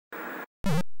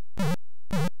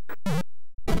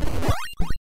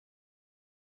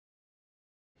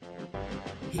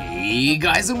Hey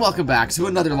guys, and welcome back to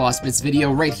another Lost Bits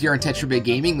video right here on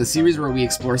TetraBitGaming, the series where we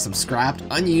explore some scrapped,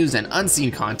 unused, and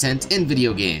unseen content in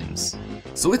video games.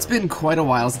 So it's been quite a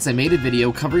while since I made a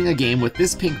video covering a game with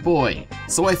this pink boy,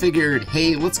 so I figured,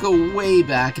 hey, let's go way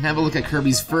back and have a look at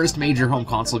Kirby's first major home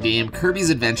console game, Kirby's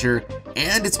Adventure,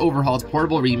 and its overhauled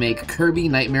portable remake, Kirby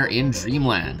Nightmare in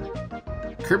Dreamland.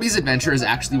 Kirby's Adventure is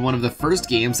actually one of the first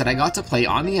games that I got to play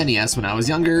on the NES when I was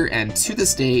younger, and to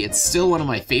this day, it's still one of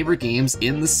my favorite games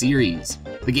in the series.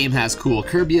 The game has cool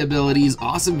Kirby abilities,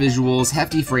 awesome visuals,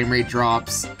 hefty frame rate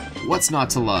drops, what's not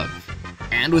to love?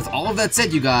 And with all of that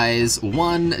said, you guys,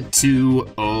 1,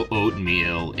 2,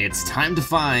 oatmeal, it's time to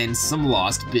find some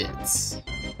lost bits.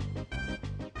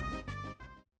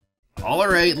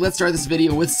 Alright, let's start this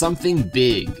video with something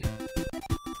big.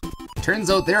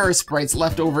 Turns out there are sprites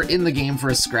left over in the game for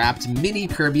a scrapped mini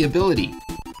Kirby ability.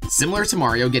 Similar to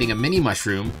Mario getting a mini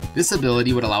mushroom, this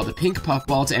ability would allow the pink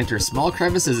puffball to enter small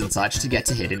crevices and such to get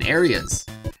to hidden areas.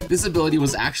 This ability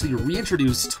was actually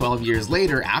reintroduced 12 years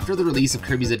later after the release of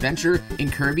Kirby's Adventure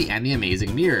in Kirby and the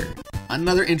Amazing Mirror.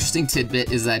 Another interesting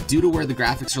tidbit is that due to where the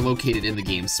graphics are located in the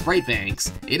game's sprite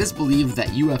banks, it is believed that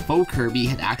UFO Kirby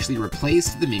had actually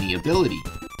replaced the mini ability.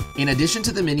 In addition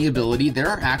to the mini ability, there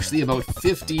are actually about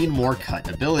 15 more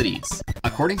cut abilities.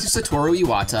 According to Satoru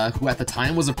Iwata, who at the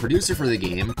time was a producer for the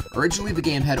game, originally the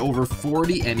game had over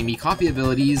 40 enemy copy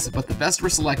abilities, but the best were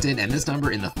selected and this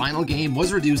number in the final game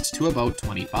was reduced to about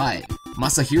 25.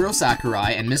 Masahiro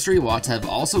Sakurai and Mr. Iwata have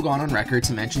also gone on record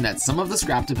to mention that some of the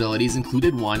scrapped abilities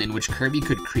included one in which Kirby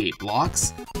could create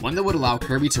blocks, one that would allow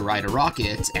Kirby to ride a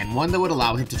rocket, and one that would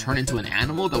allow him to turn into an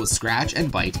animal that would scratch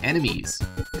and bite enemies.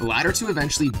 The latter two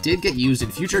eventually did get used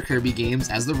in future Kirby games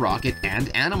as the rocket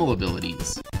and animal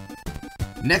abilities.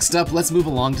 Next up, let's move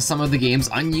along to some of the game's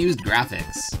unused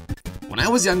graphics. When I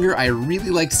was younger, I really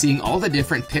liked seeing all the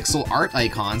different pixel art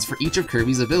icons for each of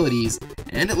Kirby's abilities,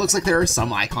 and it looks like there are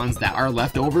some icons that are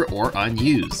left over or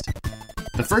unused.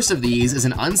 The first of these is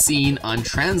an unseen,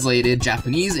 untranslated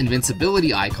Japanese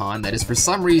invincibility icon that is for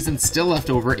some reason still left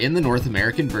over in the North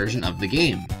American version of the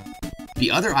game.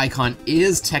 The other icon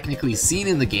is technically seen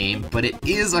in the game, but it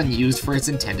is unused for its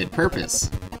intended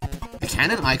purpose. The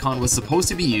cannon icon was supposed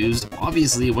to be used,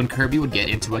 obviously, when Kirby would get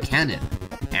into a cannon.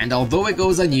 And although it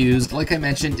goes unused, like I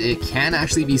mentioned, it can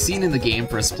actually be seen in the game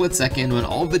for a split second when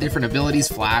all of the different abilities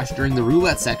flash during the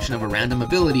roulette section of a random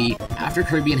ability after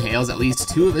Kirby inhales at least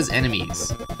 2 of his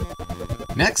enemies.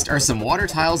 Next are some water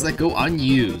tiles that go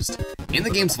unused. In the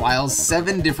game's files,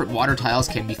 7 different water tiles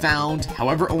can be found,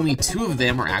 however only 2 of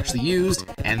them are actually used,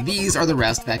 and these are the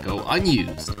rest that go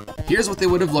unused. Here's what they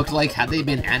would have looked like had they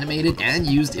been animated and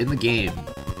used in the game.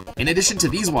 In addition to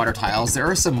these water tiles, there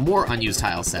are some more unused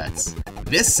tile sets.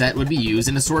 This set would be used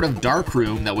in a sort of dark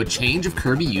room that would change if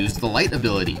Kirby used the light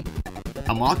ability.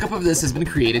 A mock-up of this has been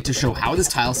created to show how this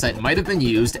tile set might have been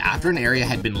used after an area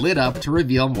had been lit up to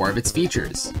reveal more of its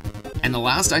features. And the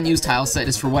last unused tile set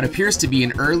is for what appears to be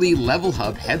an early Level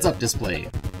Hub heads-up display.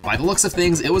 By the looks of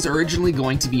things, it was originally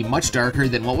going to be much darker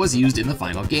than what was used in the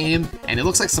final game, and it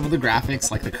looks like some of the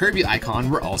graphics, like the Kirby icon,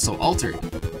 were also altered.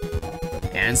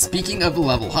 And speaking of the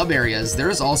Level Hub areas, there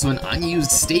is also an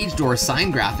unused stage door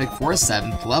sign graphic for a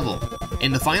 7th level.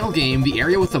 In the final game, the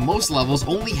area with the most levels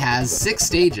only has 6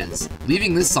 stages,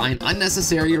 leaving this sign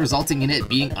unnecessary, resulting in it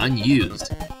being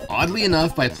unused. Oddly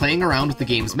enough, by playing around with the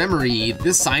game's memory,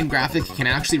 this sign graphic can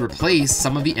actually replace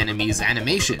some of the enemies'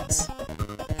 animations.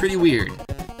 Pretty weird.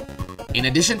 In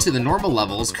addition to the normal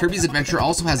levels, Kirby's Adventure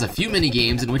also has a few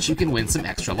mini-games in which you can win some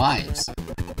extra lives.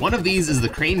 One of these is the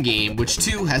Crane game, which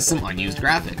too has some unused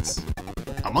graphics.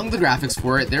 Among the graphics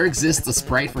for it, there exists a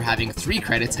sprite for having 3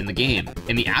 credits in the game.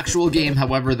 In the actual game,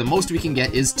 however, the most we can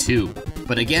get is 2.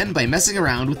 But again, by messing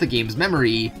around with the game's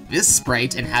memory, this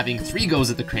sprite and having 3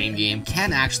 goes at the Crane game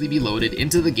can actually be loaded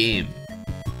into the game.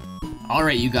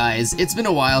 Alright you guys, it's been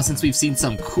a while since we've seen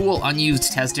some cool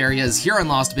unused test areas here on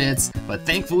Lost Bits, but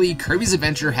thankfully Kirby's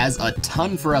Adventure has a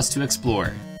ton for us to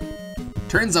explore.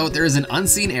 Turns out there is an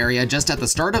unseen area just at the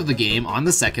start of the game on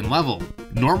the 2nd level.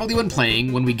 Normally when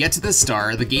playing, when we get to this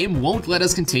star, the game won't let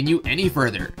us continue any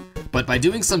further. But by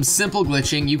doing some simple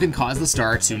glitching, you can cause the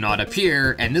star to not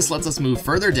appear, and this lets us move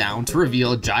further down to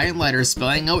reveal giant letters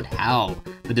spelling out HAL,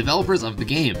 the developers of the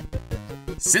game.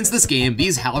 Since this game,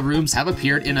 these HAL rooms have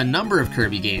appeared in a number of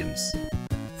Kirby games.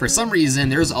 For some reason,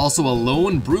 there's also a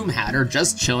lone broom hatter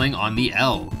just chilling on the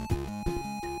L.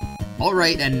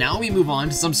 Alright, and now we move on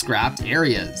to some scrapped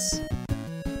areas.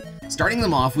 Starting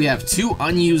them off, we have 2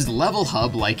 unused Level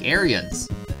Hub-like areas.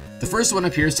 The first one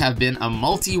appears to have been a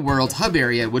multi-world hub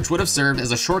area which would have served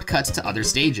as a shortcut to other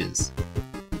stages.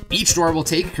 Each door will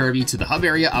take Kirby to the hub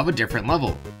area of a different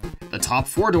level. The top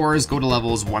 4 doors go to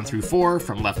levels 1 through 4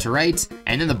 from left to right,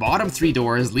 and then the bottom 3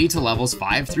 doors lead to levels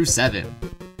 5 through 7.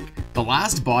 The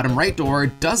last bottom right door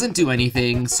doesn't do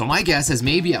anything, so my guess is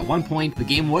maybe at one point the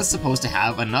game was supposed to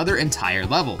have another entire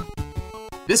level.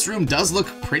 This room does look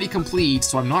pretty complete,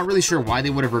 so I'm not really sure why they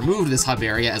would have removed this hub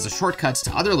area as a shortcut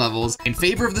to other levels in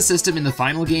favor of the system in the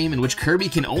final game in which Kirby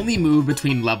can only move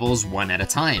between levels one at a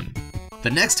time. The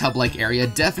next hub-like area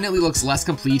definitely looks less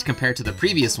complete compared to the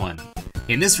previous one.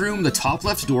 In this room, the top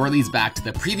left door leads back to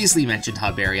the previously mentioned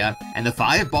hub area, and the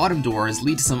 5 bottom doors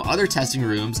lead to some other testing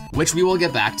rooms, which we will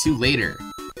get back to later.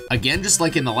 Again, just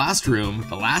like in the last room,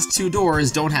 the last 2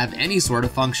 doors don't have any sort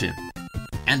of function.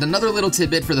 And another little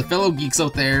tidbit for the fellow geeks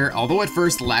out there, although at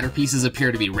first the ladder pieces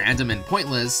appear to be random and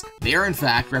pointless, they are in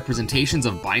fact representations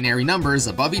of binary numbers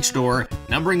above each door,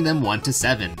 numbering them 1 to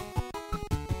 7.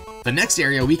 The next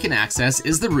area we can access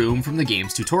is the room from the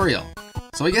game's tutorial.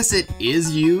 So I guess it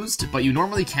is used, but you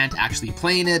normally can't actually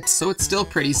play in it, so it's still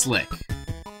pretty slick.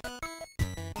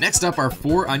 Next up are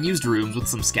 4 unused rooms with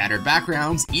some scattered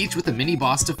backgrounds, each with a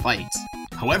mini-boss to fight.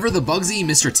 However, the Bugsy,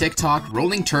 Mr. TikTok,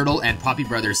 Rolling Turtle, and Poppy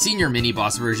Brothers Sr.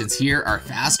 mini-boss versions here are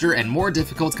faster and more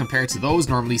difficult compared to those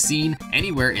normally seen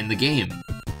anywhere in the game.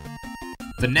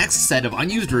 The next set of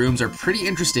unused rooms are pretty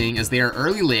interesting as they are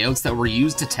early layouts that were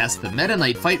used to test the Meta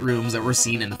Knight fight rooms that were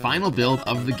seen in the final build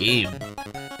of the game.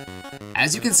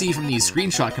 As you can see from these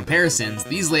screenshot comparisons,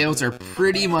 these layouts are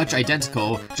pretty much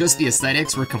identical, just the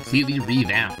aesthetics were completely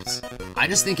revamped. I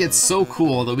just think it's so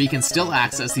cool that we can still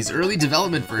access these early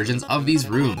development versions of these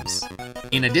rooms.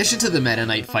 In addition to the Meta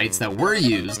Knight fights that were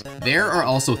used, there are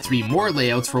also 3 more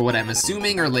layouts for what I'm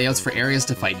assuming are layouts for areas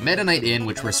to fight Meta Knight in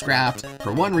which were scrapped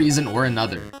for one reason or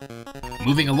another.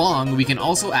 Moving along, we can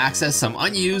also access some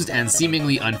unused and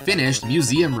seemingly unfinished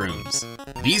museum rooms.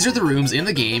 These are the rooms in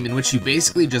the game in which you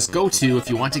basically just go to if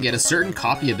you want to get a certain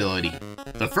copy ability.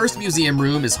 The first museum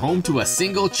room is home to a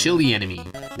single Chili enemy.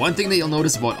 One thing that you'll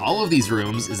notice about all of these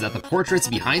rooms is that the portraits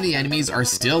behind the enemies are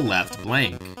still left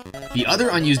blank. The other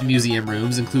unused museum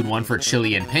rooms include one for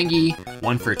Chili and Pengy,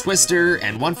 one for Twister,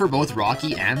 and one for both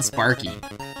Rocky and Sparky.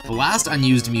 The last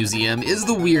unused museum is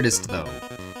the weirdest though.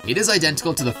 It is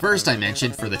identical to the first I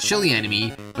mentioned for the Chili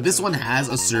enemy, but this one has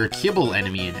a Sir Kibble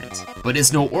enemy in it. But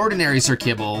it's no ordinary Sir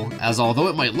Kibble, as although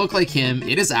it might look like him,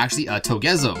 it is actually a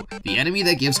Togezo, the enemy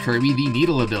that gives Kirby the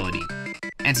Needle ability.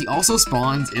 And he also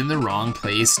spawns in the wrong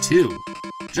place too.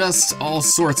 Just all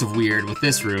sorts of weird with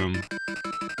this room.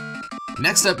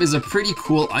 Next up is a pretty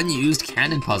cool unused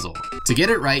cannon puzzle. To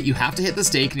get it right, you have to hit the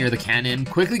stake near the cannon,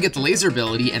 quickly get the laser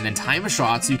ability, and then time a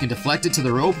shot so you can deflect it to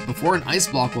the rope before an ice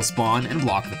block will spawn and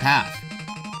block the path.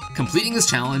 Completing this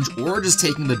challenge, or just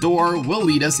taking the door, will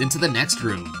lead us into the next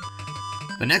room.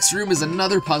 The next room is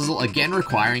another puzzle, again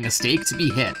requiring a stake to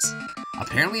be hit.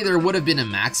 Apparently there would have been a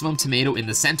maximum tomato in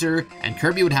the center, and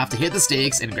Kirby would have to hit the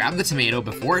stakes and grab the tomato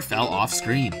before it fell off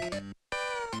screen.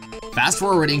 Fast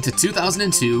forwarding to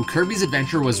 2002, Kirby's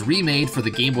Adventure was remade for the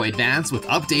Game Boy Advance with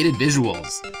updated visuals.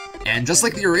 And just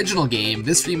like the original game,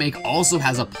 this remake also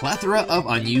has a plethora of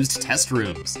unused test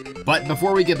rooms. But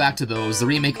before we get back to those, the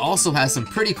remake also has some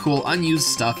pretty cool unused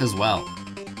stuff as well.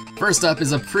 First up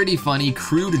is a pretty funny,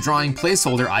 crude drawing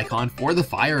placeholder icon for the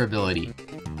fire ability.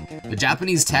 The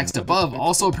Japanese text above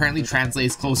also apparently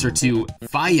translates closer to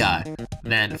fire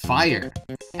than fire,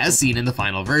 as seen in the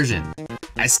final version.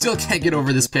 I still can't get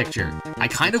over this picture. I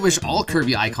kinda wish all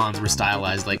Kirby icons were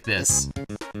stylized like this.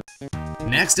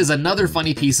 Next is another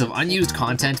funny piece of unused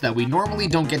content that we normally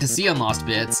don't get to see on Lost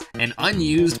Bits, an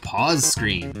unused pause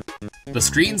screen. The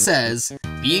screen says,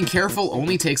 "Being careful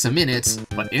only takes a minute,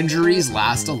 but injuries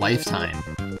last a lifetime."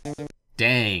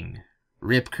 Dang.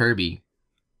 Rip Kirby.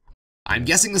 I'm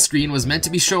guessing the screen was meant to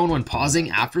be shown when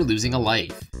pausing after losing a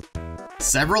life.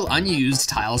 Several unused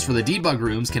tiles for the debug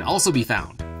rooms can also be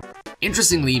found.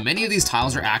 Interestingly, many of these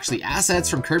tiles are actually assets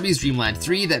from Kirby's Dream Land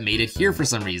 3 that made it here for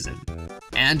some reason.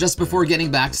 And just before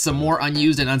getting back to some more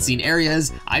unused and unseen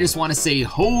areas, I just want to say,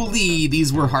 holy,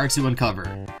 these were hard to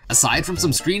uncover. Aside from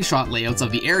some screenshot layouts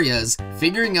of the areas,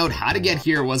 figuring out how to get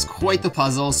here was quite the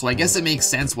puzzle, so I guess it makes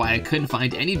sense why I couldn't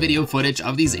find any video footage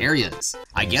of these areas.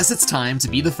 I guess it's time to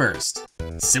be the first.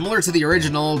 Similar to the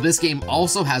original, this game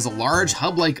also has a large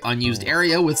hub-like unused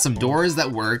area with some doors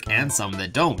that work and some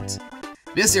that don't.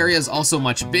 This area is also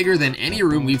much bigger than any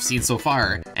room we've seen so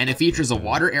far, and it features a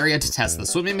water area to test the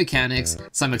swimming mechanics,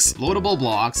 some explodable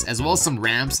blocks, as well as some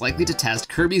ramps likely to test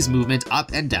Kirby's movement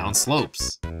up and down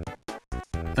slopes.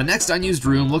 The next unused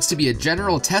room looks to be a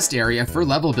general test area for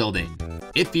level building.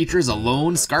 It features a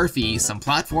lone Scarfy, some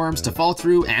platforms to fall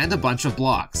through, and a bunch of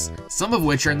blocks, some of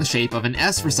which are in the shape of an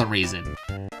S for some reason.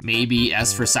 Maybe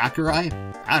S for Sakurai?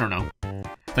 I don't know.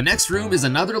 The next room is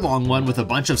another long one with a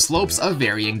bunch of slopes of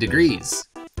varying degrees.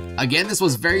 Again, this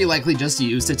was very likely just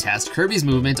used to test Kirby's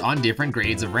movement on different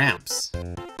grades of ramps.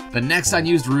 The next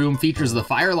unused room features the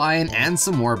fire line and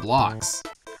some more blocks.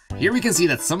 Here we can see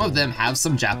that some of them have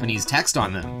some Japanese text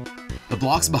on them. The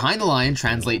blocks behind the line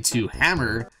translate to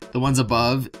hammer, the ones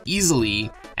above,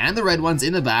 easily, and the red ones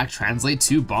in the back translate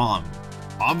to bomb.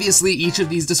 Obviously, each of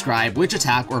these describe which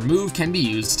attack or move can be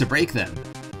used to break them.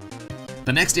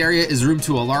 The next area is room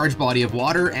to a large body of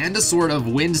water and a sort of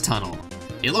wind tunnel.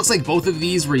 It looks like both of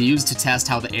these were used to test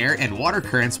how the air and water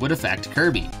currents would affect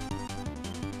Kirby.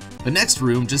 The next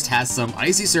room just has some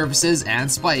icy surfaces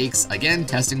and spikes, again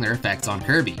testing their effects on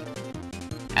Kirby.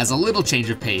 As a little change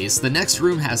of pace, the next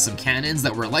room has some cannons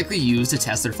that were likely used to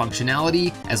test their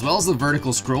functionality, as well as the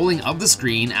vertical scrolling of the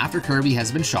screen after Kirby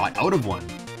has been shot out of one.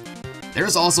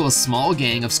 There's also a small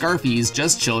gang of Scarfies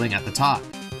just chilling at the top.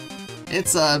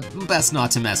 It's best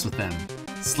not to mess with them.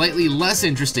 Slightly less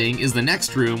interesting is the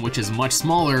next room, which is much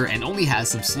smaller and only has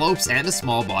some slopes and a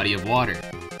small body of water.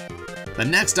 The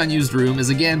next unused room is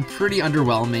again pretty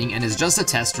underwhelming and is just a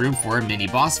test room for a mini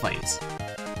boss fight.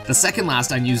 The second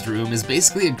last unused room is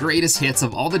basically a greatest hits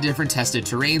of all the different tested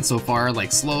terrain so far,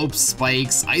 like slopes,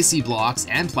 spikes, icy blocks,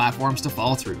 and platforms to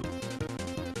fall through.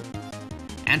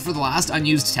 And for the last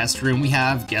unused test room we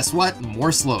have, guess what?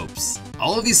 More slopes.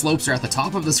 All of these slopes are at the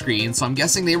top of the screen, so I'm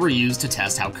guessing they were used to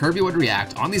test how Kirby would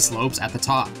react on these slopes at the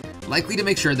top, likely to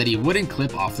make sure that he wouldn't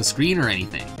clip off the screen or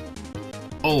anything.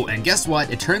 Oh, and guess what?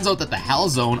 It turns out that the Hell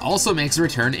Zone also makes a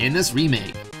return in this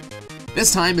remake.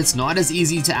 This time it's not as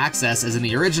easy to access as in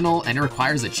the original and it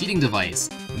requires a cheating device,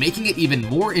 making it even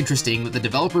more interesting that the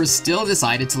developers still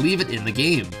decided to leave it in the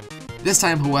game. This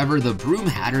time, however, the broom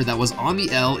hatter that was on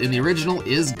the L in the original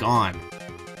is gone.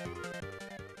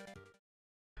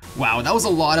 Wow, that was a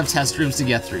lot of test rooms to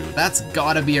get through. That's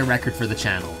gotta be a record for the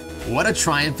channel. What a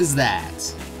triumph is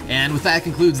that! And with that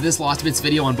concludes this Lost Bits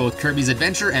video on both Kirby's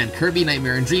Adventure and Kirby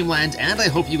Nightmare in Dreamland, and I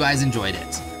hope you guys enjoyed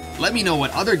it. Let me know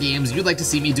what other games you'd like to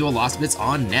see me do a Lost Bits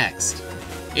on next.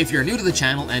 If you're new to the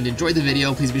channel and enjoyed the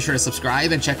video, please be sure to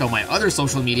subscribe and check out my other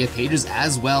social media pages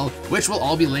as well, which will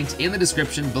all be linked in the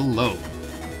description below.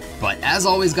 But as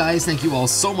always guys, thank you all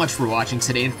so much for watching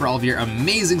today and for all of your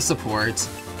amazing support,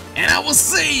 and I will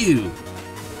see you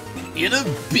in a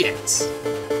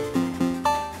bit.